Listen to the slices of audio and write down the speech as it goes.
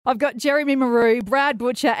I've got Jeremy Maru, Brad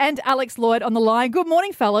Butcher and Alex Lloyd on the line. Good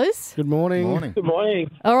morning, fellas. Good morning. Good morning.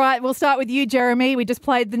 All right, we'll start with you, Jeremy. We just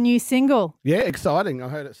played the new single. Yeah, exciting. I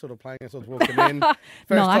heard it sort of playing as I was walking in. First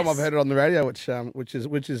Nice. time I've heard it on the radio, which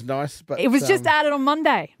is nice. But It was just added on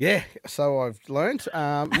Monday. yeah, so I've learnt.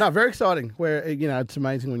 No, very exciting. Where it's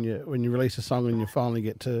amazing when you release a song and you finally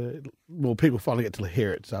get to people finally get to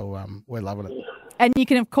hear it. So we're loving it. And you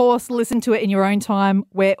can, of course, listen to it in your own time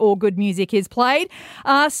where all good music is played.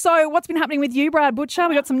 So what's been happening with you, Brad Butcher?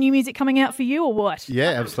 We got some new music coming out for you or what?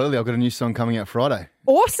 Yeah, absolutely. I've got a new song coming out Friday.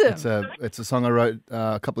 Awesome. It's a song I wrote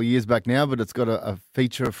a couple of years back now, but it's got a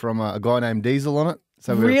feature from a guy named Diesel on it.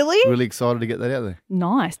 So we're really excited to get that out there.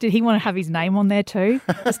 Nice. Did he want to have his name on there too?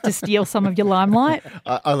 Just to steal some of your limelight?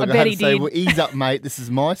 I bet he say, did. well, ease up, mate. This is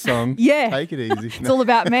my song. Yeah. Take it easy. It's all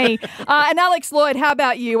about me. And Alex Lloyd, how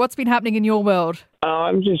about you? What's been happening in your world?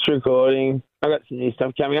 I'm just recording. I got some new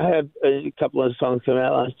stuff coming. I had a couple of songs come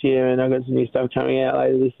out last year, and I got some new stuff coming out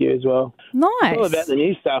later this year as well. Nice. It's all about the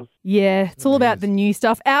new stuff. Yeah, it's all about the new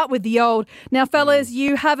stuff. Out with the old. Now, fellas,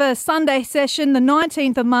 you have a Sunday session, the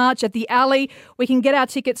 19th of March at the Alley. We can get our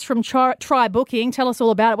tickets from Try Booking. Tell us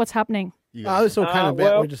all about it. What's happening? This all came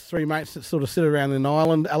about. We're just three mates that sort of sit around in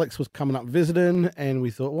Ireland. Alex was coming up visiting, and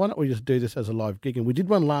we thought, why don't we just do this as a live gig? And we did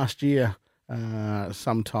one last year.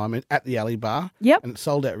 Sometime at the Alley Bar. Yep. And it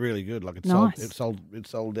sold out really good. Like it Nice.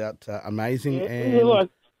 sold out amazing. Yeah, and it was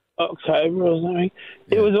like October or something.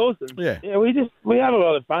 Yeah. It was awesome. Yeah. We have a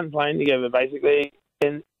lot of fun playing together basically,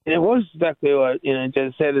 and it was exactly what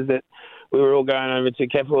Jez said, is that we were all going over to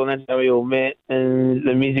Keppel, and that's how we all met, and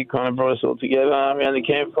the music kind of brought us all together around the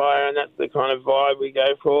campfire, and that's the kind of vibe we go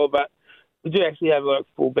for. But we do actually have a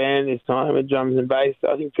full band this time with drums and bass,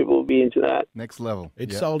 so I think people will be into that. Next level.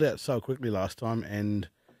 It sold out so quickly last time, and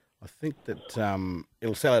I think that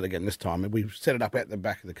it'll sell out again this time. We set it up at the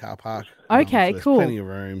back of the car park. Okay, so there's cool. plenty of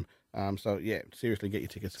room. So, yeah, seriously, get your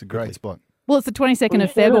tickets. It's a great spot. Well, it's the 22nd of We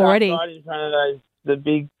set Feb it up already. Right in front of the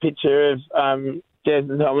big picture of Jez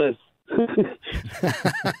and Thomas.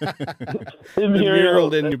 The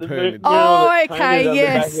mural in your permit. Oh, okay,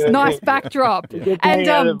 yes. Nice backdrop. Just And hang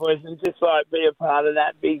out the voice and just be a part of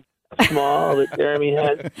that big smile that Jeremy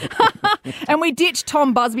had. and we ditched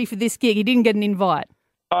Tom Busby for this gig. He didn't get an invite.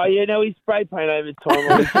 Oh, yeah, no, we spray paint over Tom.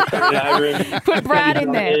 When we put something over him. Put Brad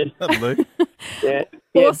in there. Yeah,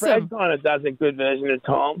 Awesome. Brad kind of does a good version of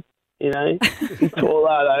Tom. He's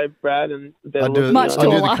taller though, Brad, and I do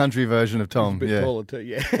the country version of Tom. A bit Yeah. taller too,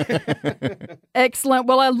 yeah. Excellent.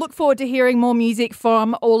 Well, I look forward to hearing more music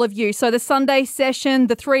from all of you. So the Sunday session,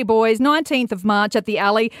 the three boys, 19th of March at the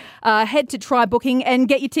Alley. Head to Try Booking and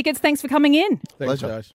get your tickets. Thanks for coming in. Thanks, Pleasure. guys.